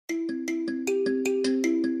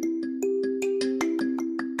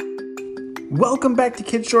Welcome back to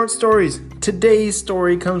Kids Short Stories. Today's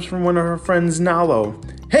story comes from one of our friends, Nalo.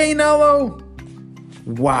 Hey, Nalo!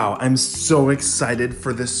 Wow, I'm so excited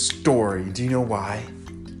for this story. Do you know why?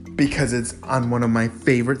 Because it's on one of my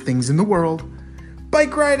favorite things in the world,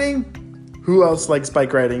 bike riding. Who else likes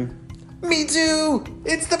bike riding? Me too!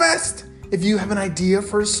 It's the best! If you have an idea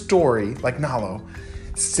for a story like Nalo,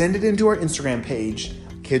 send it into our Instagram page,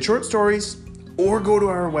 Kids Short Stories, or go to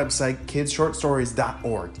our website,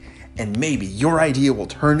 kidsshortstories.org. And maybe your idea will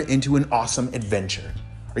turn into an awesome adventure.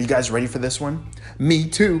 Are you guys ready for this one? Me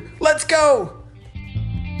too. Let's go!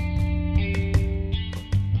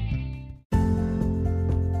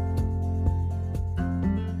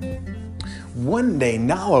 One day,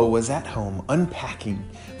 Nalo was at home unpacking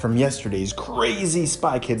from yesterday's crazy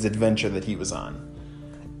Spy Kids adventure that he was on.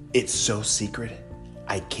 It's so secret,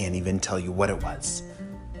 I can't even tell you what it was.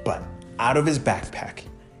 But out of his backpack,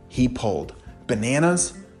 he pulled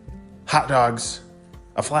bananas, hot dogs,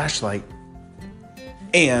 a flashlight,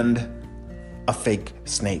 and a fake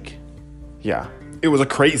snake. Yeah, it was a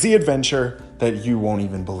crazy adventure that you won't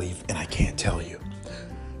even believe, and I can't tell you.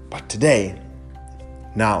 But today,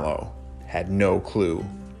 Nalo had no clue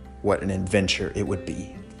what an adventure it would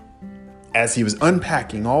be. As he was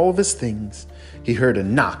unpacking all of his things, he heard a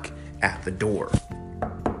knock at the door.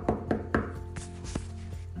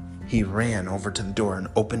 He ran over to the door and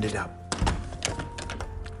opened it up.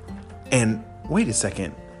 And wait a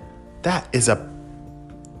second, that is a...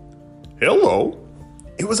 Hello?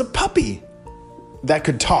 It was a puppy that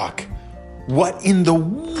could talk. What in the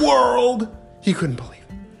world? He couldn't believe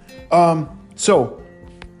it.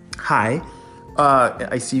 Hi,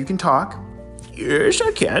 I see you can talk. Yes,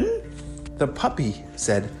 I can. The puppy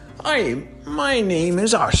said, Hi, my name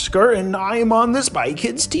is Oscar, and I'm on the Spy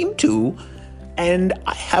Kids team too. And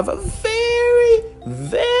I have a very,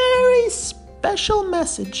 very special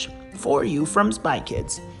message for you from Spy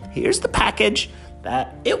Kids. Here's the package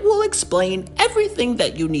that it will explain everything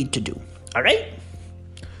that you need to do. All right?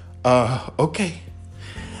 Okay.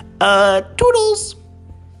 Toodles.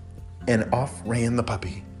 And off ran the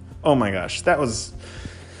puppy. Oh my gosh, that was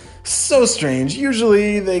so strange.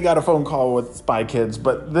 Usually they got a phone call with Spy Kids,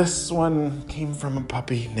 but this one came from a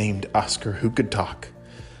puppy named Oscar who could talk.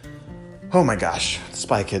 Oh my gosh,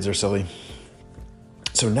 Spy Kids are silly.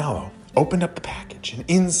 So Nalo opened up the package, and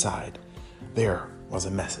inside there was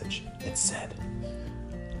a message. It said,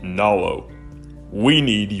 Nalo, we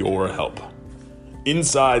need your help.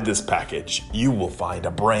 Inside this package, you will find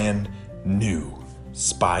a brand new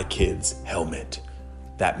Spy Kids helmet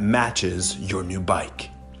that matches your new bike.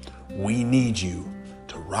 We need you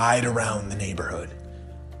to ride around the neighborhood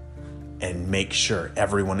and make sure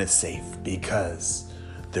everyone is safe, because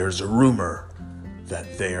there's a rumor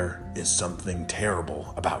that there is something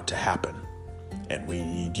terrible about to happen, and we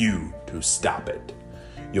need you to stop it.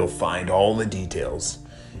 You'll find all the details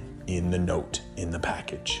in the note in the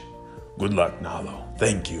package. Good luck, Nalo.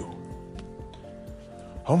 Thank you.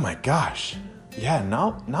 Oh my gosh. Yeah,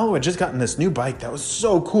 Nalo had just gotten this new bike that was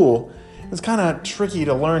so cool. It was kind of tricky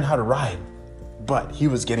to learn how to ride, but he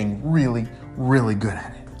was getting really, really good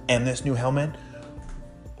at it. And this new helmet,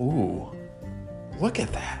 ooh, look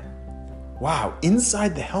at that. Wow,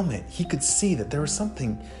 inside the helmet, he could see that there was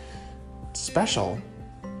something special.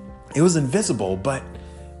 It was invisible, but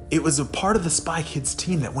it was a part of the Spy Kids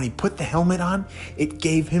team that when he put the helmet on, it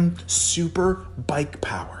gave him super bike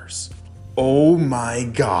powers. Oh my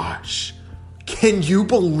gosh. Can you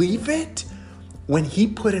believe it? When he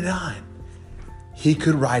put it on, he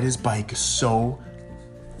could ride his bike so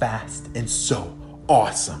fast and so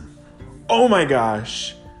awesome. Oh my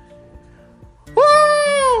gosh.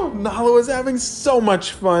 Nalo was having so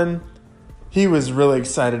much fun. He was really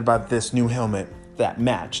excited about this new helmet that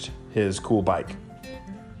matched his cool bike.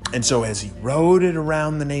 And so as he rode it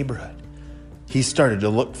around the neighborhood, he started to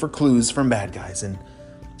look for clues from bad guys. And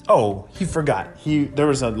he forgot. There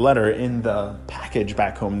was a letter in the package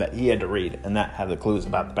back home that he had to read, and that had the clues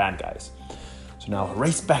about the bad guys. So Nalo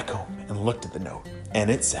raced back home and looked at the note,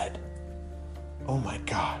 and it said, oh my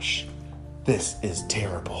gosh, this is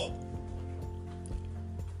terrible.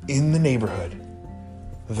 In the neighborhood,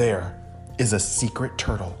 there is a secret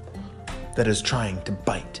turtle that is trying to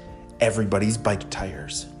bite everybody's bike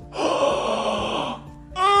tires.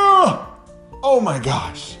 Oh my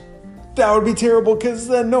gosh. That would be terrible, because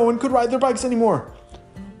then no one could ride their bikes anymore.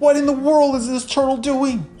 What in the world is this turtle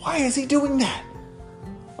doing? Why is he doing that?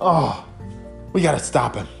 We gotta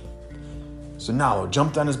stop him. So Nalo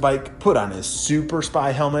jumped on his bike, put on his super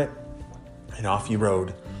spy helmet, and off he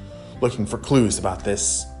rode, looking for clues about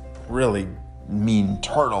this really mean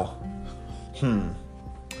turtle.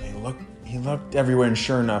 he looked everywhere, and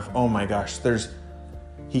sure enough, oh my gosh,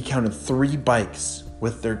 he counted 3 bikes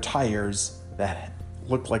with their tires that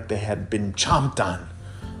looked like they had been chomped on.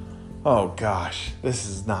 Oh gosh, this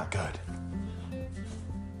is not good.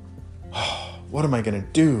 What am I gonna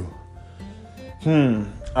do?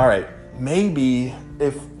 All right, maybe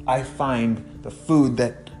if I find the food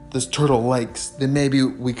that this turtle likes, then maybe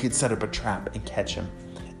we could set up a trap and catch him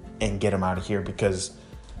and get him out of here, because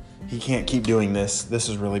he can't keep doing this. This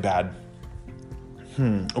is really bad.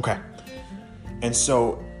 Okay. And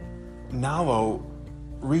so Nalo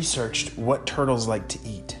researched what turtles like to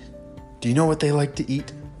eat. Do you know what they like to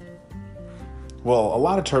eat? Well, a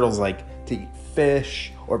lot of turtles like to eat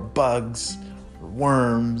fish or bugs or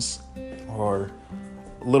worms or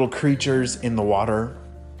little creatures in the water.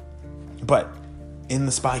 But in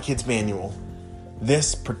the Spy Kids manual,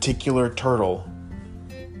 this particular turtle,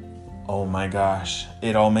 oh my gosh,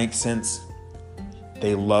 it all makes sense.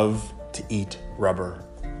 They love to eat rubber.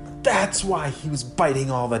 That's why he was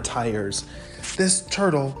biting all the tires. This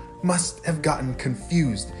turtle must have gotten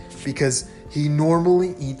confused because he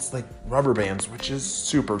normally eats like rubber bands, which is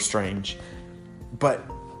super strange. But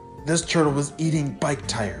this turtle was eating bike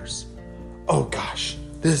tires. Oh gosh,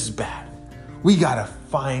 this is bad. We gotta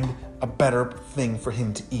find a better thing for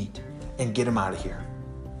him to eat and get him out of here.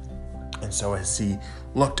 And so as he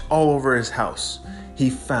looked all over his house, he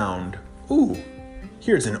found,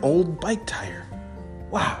 here's an old bike tire.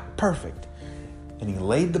 Wow, perfect. And he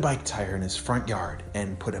laid the bike tire in his front yard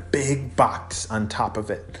and put a big box on top of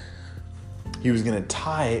it. He was gonna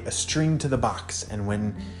tie a string to the box, and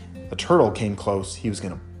when the turtle came close, he was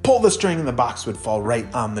gonna pull the string and the box would fall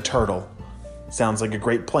right on the turtle. Sounds like a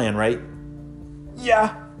great plan, right?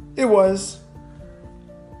 Yeah, it was.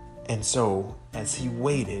 And so, as he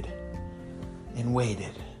waited and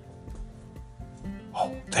waited,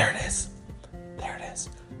 there it is. There it is.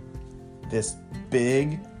 This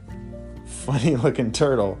big, funny-looking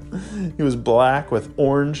turtle, he was black with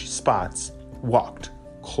orange spots, walked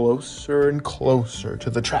closer and closer to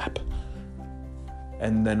the trap.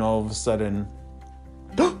 And then all of a sudden,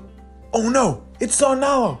 oh no, it saw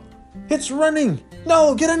Nalo. It's running.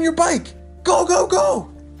 Nalo, get on your bike. Go, go, go.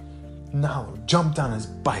 Nalo jumped on his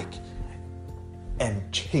bike and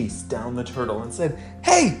chased down the turtle and said,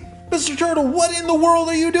 "Hey, Mr. Turtle, what in the world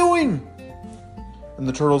are you doing?" And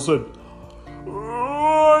the turtle said,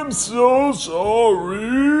 "I'm so sorry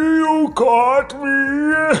you caught me."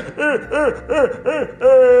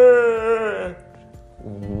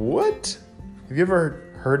 What? Have you ever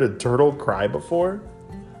heard a turtle cry before?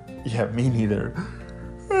 Yeah, me neither.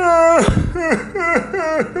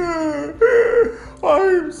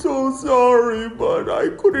 I'm so sorry, but I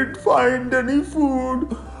couldn't find any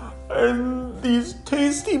food. And these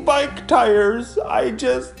tasty bike tires, I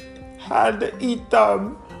just had to eat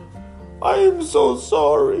them. I am so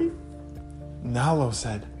sorry. Nalo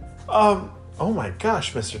said, oh my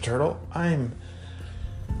gosh, Mr. Turtle,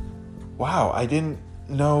 wow, I didn't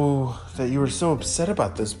know that you were so upset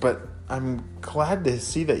about this, but I'm glad to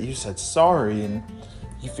see that you said sorry and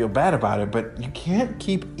you feel bad about it, but you can't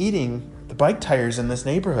keep eating the bike tires in this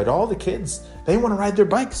neighborhood. All the kids, they want to ride their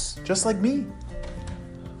bikes, just like me.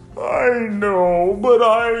 I know, but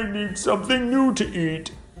I need something new to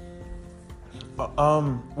eat.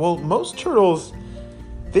 Well, most turtles,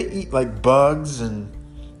 they eat like bugs and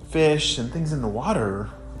fish and things in the water.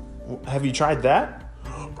 Have you tried that?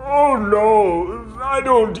 Oh no, I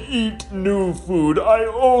don't eat new food. I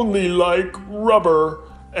only like rubber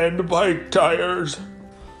and bike tires.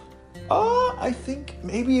 I think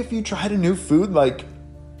maybe if you tried a new food like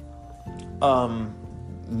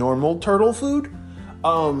normal turtle food,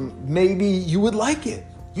 maybe you would like it.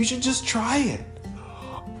 You should just try it.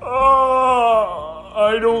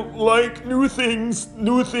 I don't like new things.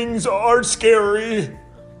 New things are scary.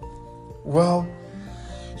 Well,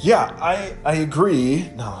 yeah, I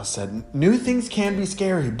agree. Nala said, new things can be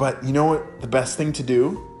scary, but you know what the best thing to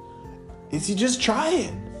do is you just try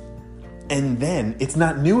it. And then it's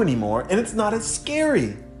not new anymore, and it's not as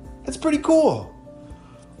scary. That's pretty cool.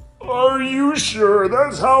 Are you sure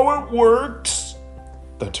that's how it works?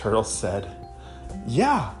 The turtle said.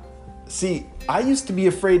 Yeah. See, I used to be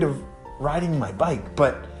afraid of riding my bike,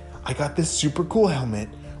 but I got this super cool helmet,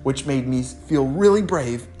 which made me feel really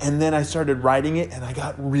brave, and then I started riding it, and I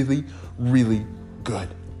got really, really good.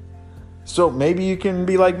 So maybe you can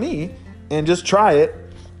be like me and just try it,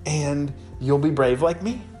 and you'll be brave like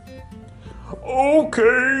me.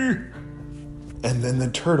 Okay. And then the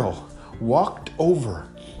turtle walked over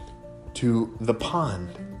to the pond,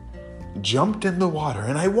 jumped in the water,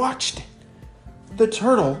 and I watched it. The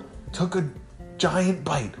turtle took a giant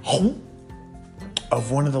bite.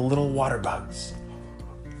 of one of the little water bugs.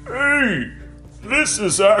 Hey, this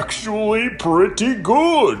is actually pretty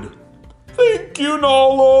good. Thank you,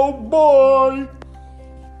 Nalo. Bye.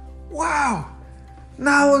 Wow!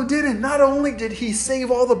 Nalo did it! Not only did he save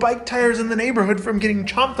all the bike tires in the neighborhood from getting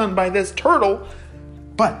chomped on by this turtle,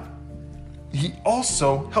 but he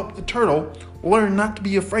also helped the turtle learn not to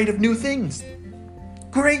be afraid of new things.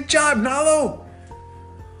 Great job, Nalo!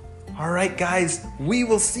 Alright guys, we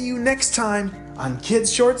will see you next time on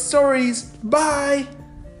Kids Short Stories. Bye!